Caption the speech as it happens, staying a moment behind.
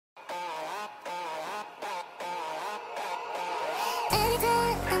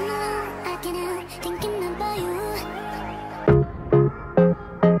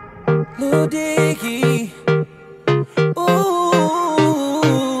diggy. Ooh.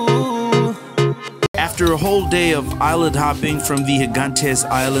 After a whole day of island hopping from the Gigantes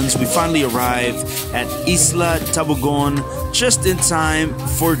Islands, we finally arrived at Isla Tabugon just in time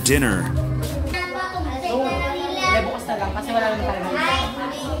for dinner.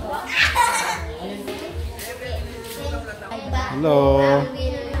 Hello.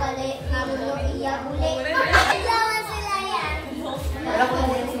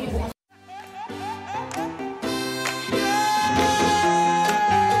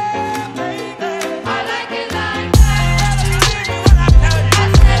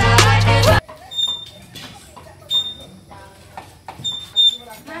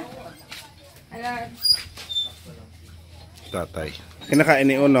 Tatay. Kinakain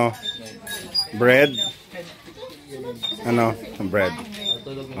ni Uno. Bread. Ano? Bread.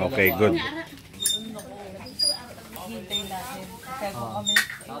 Okay, good.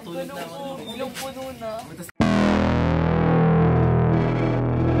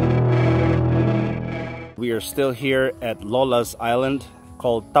 We are still here at Lola's Island,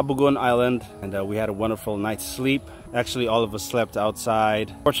 called Tabugon Island, and we had a wonderful night's sleep. Actually, all of us slept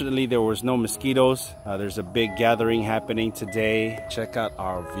outside. Fortunately, there was no mosquitoes. There's a big gathering happening today. Check out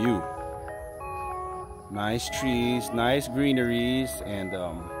our view. Nice trees, nice greeneries, and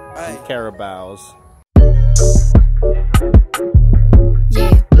some carabaos.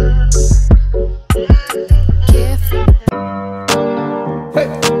 Yeah. Hey.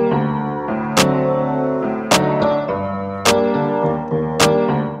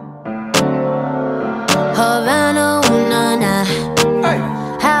 Havana, ooh, na, na. Hey.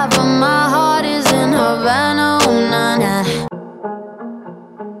 Half of my heart is in Havana, ooh, na, na.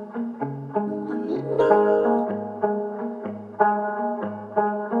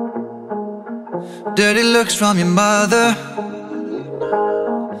 Dirty looks from your mother.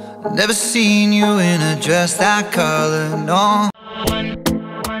 Never seen you in a dress that color, no.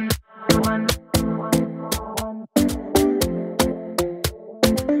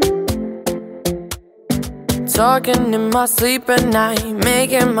 Talking in my sleep at night,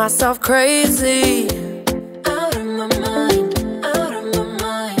 making myself crazy. Out of my mind, out of my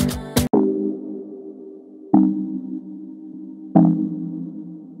mind.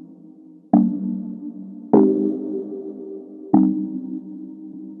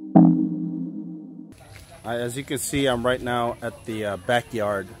 As you can see, I'm right now at the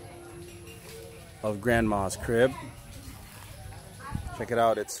backyard of Grandma's crib. Check it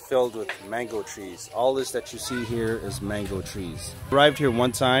out, it's filled with mango trees. All this that you see here is mango trees. Arrived here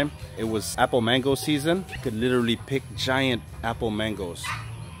one time, it was apple mango season. You could literally pick giant apple mangoes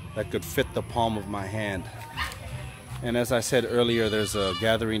that could fit the palm of my hand. And as I said earlier, there's a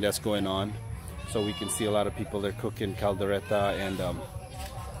gathering that's going on. So we can see a lot of people there cooking caldereta and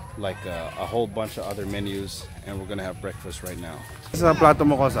like a whole bunch of other menus, and we're gonna have breakfast right now. Sa plato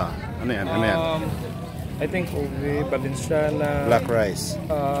mo, Kosa? Ano yan? Ano yan? I think ubi, Valenciana. Black rice.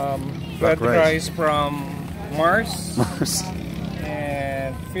 Black rice from Mars. Mars.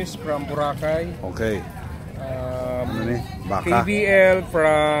 And fish from Boracay. Okay. Ano ni? Baka. KBL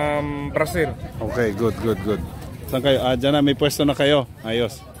from Brazil. Okay, good, good, good. Saan kayo? Dyan na, may pwesto na kayo.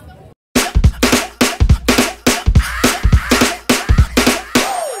 Ayos.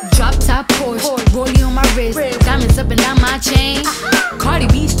 Drop top Porsche, rollie on my wrist, diamonds up and down my chain. Cardi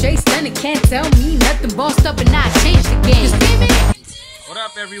B straight stunning, can't tell me nothing. Bossed up and I changed the game. What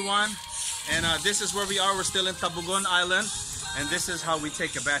up, everyone? And this is where we are. We're still in Tabugon Island, and this is how we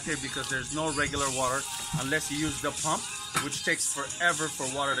take a bath here because there's no regular water unless you use the pump, which takes forever for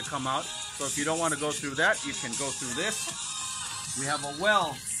water to come out. So if you don't want to go through that, you can go through this. We have a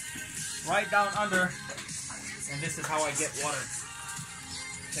well right down under, and this is how I get water.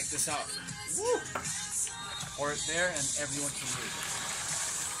 Check this out. Woo! Pour it there and everyone can use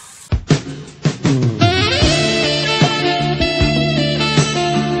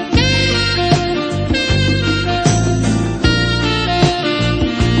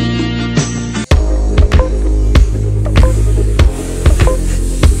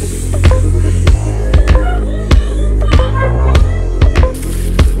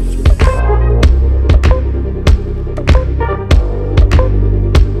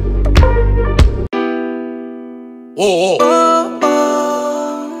Oh, oh,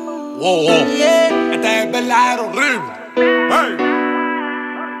 oh, oh, yeah. Esta es verdad horrible. Hey.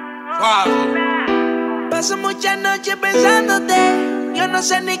 Suave. Paso muchas noches pensándote. Yo no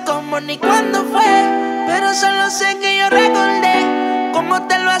sé ni cómo ni cuándo fue, pero solo sé que yo recordé cómo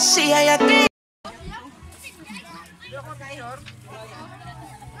te lo hacía y aquí.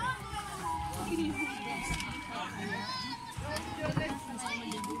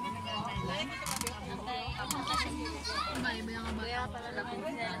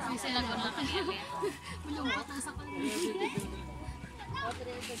 Sila ko na kaya. Bulungot na sa kanila.